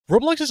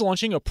Roblox is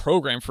launching a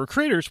program for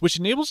creators which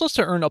enables us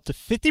to earn up to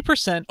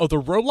 50% of the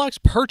Roblox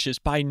purchase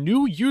by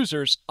new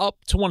users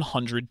up to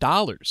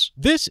 $100.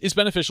 This is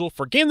beneficial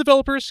for game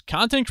developers,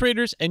 content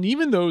creators, and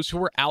even those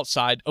who are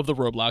outside of the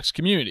Roblox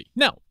community.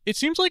 Now, it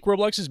seems like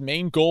Roblox's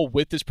main goal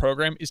with this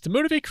program is to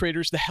motivate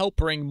creators to help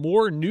bring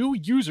more new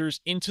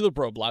users into the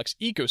Roblox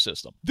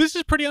ecosystem. This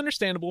is pretty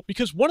understandable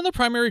because one of the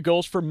primary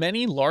goals for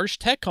many large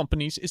tech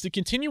companies is to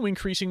continue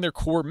increasing their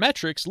core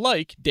metrics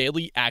like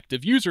daily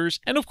active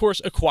users and of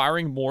course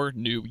acquiring more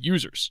new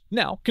users.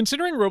 Now,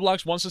 considering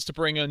Roblox wants us to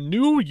bring in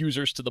new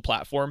users to the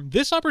platform,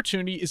 this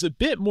opportunity is a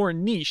bit more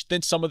niche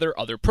than some of their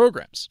other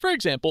programs. For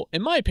example,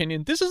 in my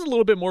opinion, this is a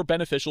little bit more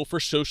beneficial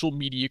for social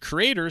media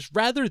creators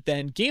rather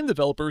than game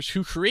developers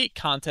who create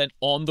content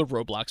on the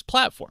Roblox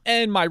platform.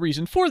 And my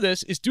reason for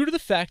this is due to the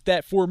fact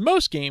that for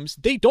most games,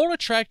 they don't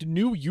attract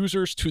new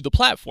users to the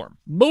platform.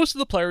 Most of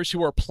the players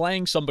who are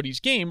playing somebody's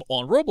game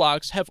on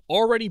Roblox have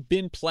already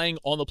been playing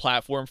on the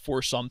platform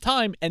for some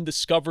time and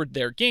discovered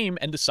their game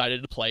and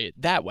decided to play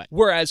it that way.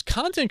 Whereas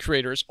content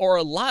creators are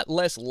a lot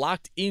less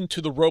locked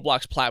into the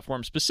Roblox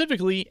platform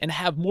specifically and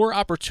have more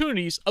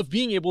opportunities of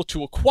being able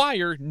to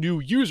acquire new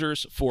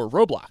users for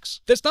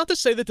Roblox. That's not to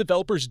say that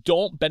developers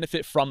don't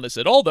benefit from this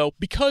at all though,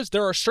 because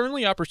there are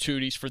certainly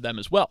opportunities for them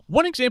as well.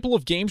 One example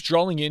of games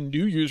drawing in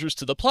new users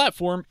to the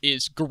platform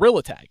is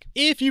Gorilla Tag.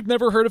 If you've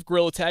never heard of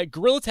Gorilla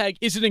Tag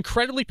is an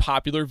incredibly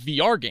popular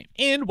VR game.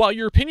 And while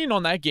your opinion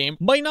on that game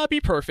might not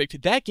be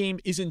perfect, that game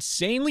is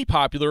insanely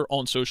popular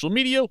on social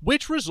media,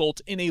 which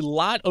results in a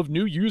lot of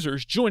new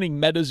users joining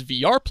Meta's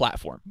VR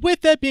platform.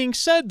 With that being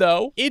said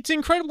though, it's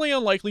incredibly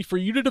unlikely for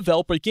you to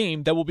develop a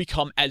game that will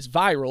become as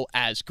viral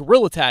as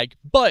Gorilla Tag,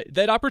 but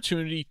that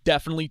opportunity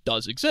definitely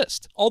does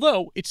exist.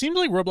 Although, it seems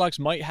like Roblox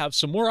might have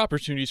some more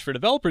opportunities for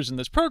developers in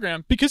this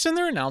program because in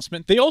their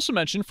announcement, they also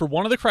mentioned for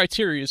one of the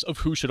criteria of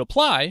who should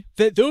apply,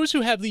 that those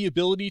who have the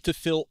ability to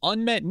fill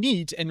unmet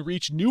needs and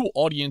reach new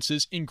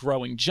audiences in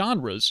growing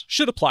genres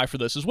should apply for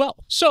this as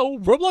well. So,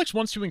 Roblox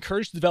wants to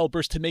encourage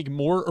developers to make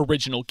more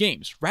original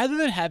games, rather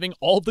than having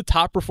all of the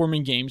top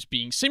performing games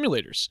being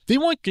simulators. They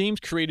want games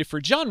created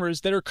for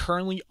genres that are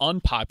currently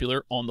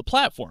unpopular on the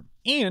platform.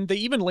 And they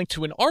even link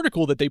to an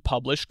article that they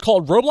published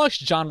called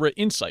Roblox Genre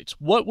Insights.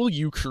 What will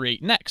you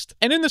create next?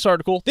 And in this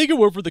article, they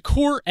go over the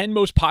core and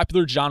most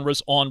popular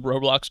genres on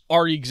Roblox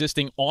already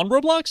existing on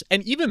Roblox,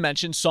 and even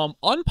mention some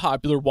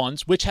unpopular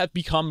ones which have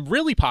become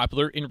really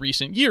popular in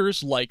recent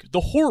years, like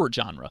the horror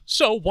genre.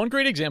 So one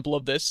great example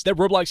of this that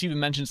Roblox even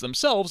mentions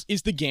themselves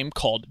is the game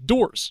called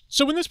Doors.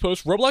 So in this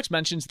post, Roblox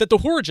mentions that the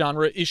horror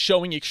genre is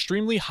showing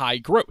extremely high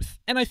growth.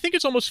 And I think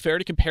it's almost fair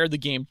to compare the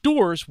game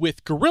Doors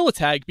with Gorilla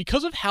Tag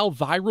because of how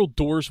viral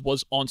Doors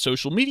was on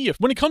social media.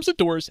 When it comes to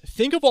Doors,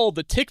 think of all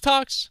the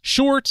TikToks,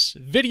 shorts,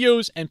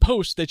 videos, and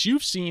posts that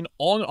you've seen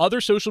on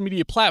other social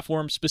media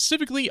platforms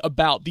specifically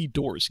about the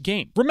Doors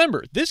game.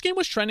 Remember, this game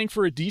was trending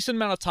for a decent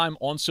amount of time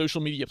on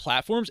social media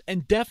platforms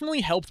and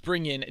definitely helped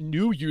bring in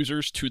new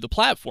users to the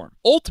platform.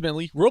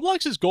 Ultimately,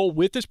 Roblox's goal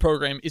with this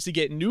program is to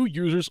get new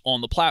users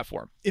on the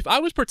platform. If I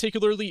was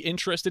particularly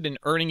interested in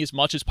earning as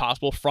much as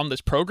possible from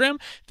this program,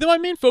 then my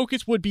main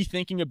focus would be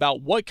thinking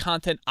about what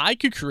content I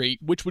could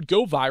create which would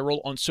go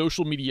viral on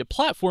social media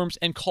platforms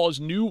and cause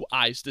new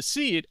eyes to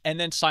see it and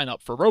then sign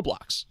up for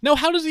Roblox. Now,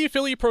 how does the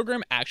affiliate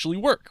program actually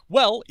work?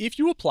 Well, if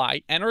you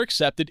apply and are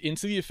accepted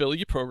into the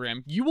affiliate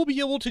program, you will be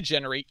able to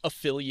generate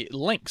affiliate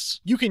links.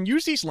 You can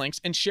use these links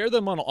and share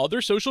them on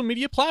other social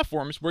media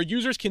platforms where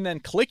users can then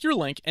click your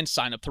link and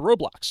sign up to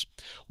Roblox.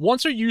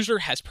 Once a user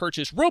has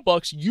purchased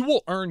Robux, you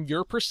will earn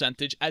your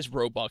percentage as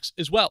Robux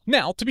as well.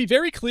 Now, to be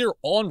very clear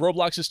on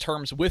Roblox's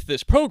terms with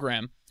this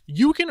program,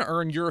 you can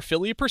earn your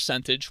affiliate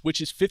percentage, which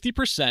is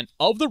 50%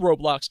 of the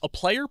Roblox a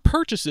player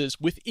purchases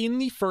within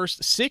the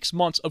first 6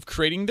 months of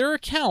creating their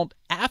account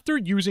after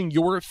using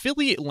your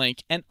affiliate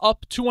link and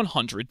up to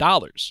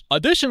 $100.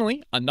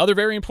 Additionally, another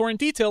very important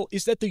detail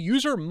is that the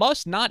user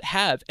must not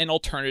have an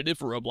alternative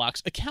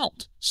Roblox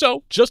account.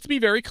 So, just to be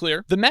very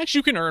clear, the max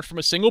you can earn from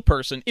a single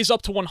person is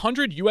up to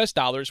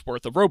 $100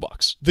 worth of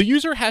Robux. The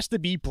user has to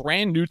be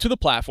brand new to the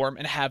platform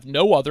and have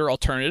no other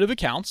alternative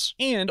accounts,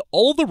 and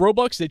all of the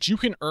Robux that you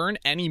can earn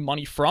any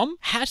money from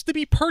has to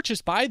be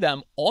purchased by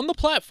them on the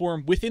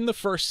platform within the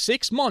first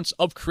 6 months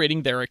of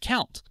creating their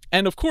account.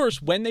 And of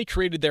course, when they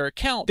created their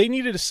account, they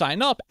needed to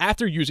sign up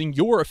after using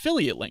your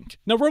affiliate link.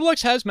 Now,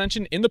 Roblox has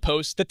mentioned in the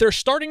post that they're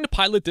starting to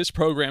pilot this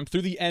program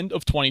through the end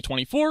of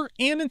 2024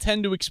 and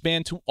intend to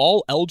expand to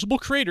all eligible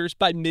creators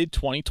by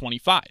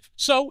mid-2025.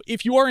 So,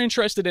 if you are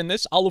interested in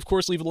this, I'll of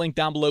course leave a link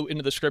down below in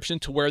the description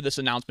to where this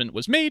announcement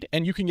was made,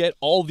 and you can get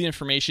all of the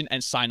information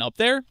and sign up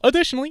there.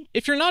 Additionally,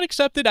 if you're not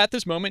accepted at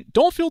this moment,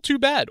 don't feel too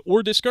bad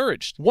or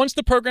discouraged. Once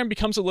the program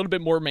becomes a little bit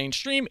more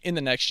mainstream in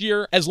the next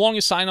year, as long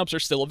as signups are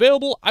still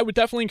available, I would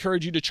definitely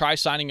encourage you to try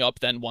signing up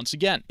then once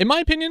again. In my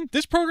opinion,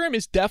 this program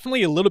is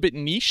definitely a little bit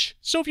niche,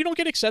 so if you don't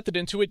get accepted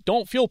into it,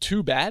 don't feel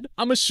too bad.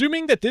 I'm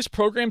assuming that this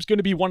program is going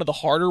to be one of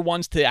the harder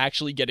ones to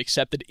actually get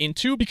accepted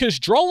into because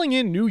drawing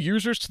in new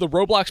users to the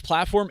Roblox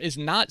platform is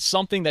not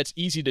something that's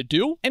easy to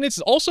do, and it's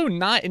also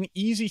not an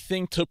easy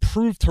thing to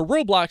prove to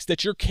Roblox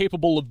that you're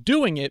capable of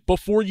doing it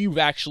before you've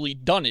actually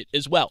done it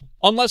as well.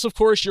 Unless, of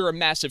course, you're a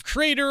massive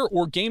creator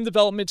or game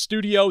development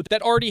studio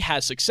that already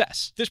has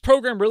success. This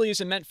program really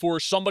isn't meant for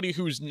somebody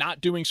who's not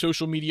doing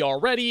social media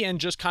already and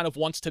just kind of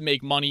wants to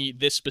make money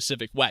this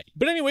specific way.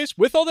 But anyways,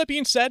 with all that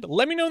being said,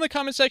 let me know in the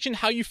comment section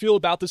how you feel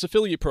about this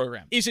affiliate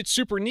program. Is it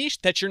super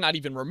niche that you're not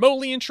even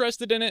remotely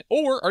interested in it,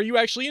 or are you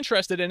actually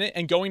interested in it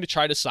and going to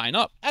try to sign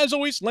up? As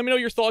always, let me know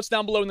your thoughts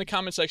down below in the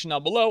comment section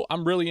down below.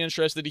 I'm really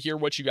interested to hear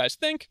what you guys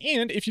think.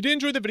 And if you did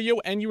enjoy the video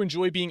and you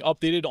enjoy being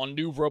updated on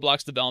new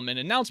Roblox development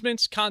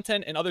announcements, content,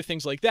 and other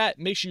things like that,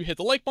 make sure you hit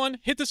the like button,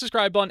 hit the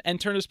subscribe button,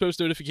 and turn those post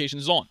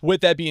notifications on.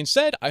 With that being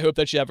said, I hope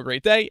that you have a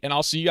great day, and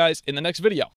I'll see you guys in the next video.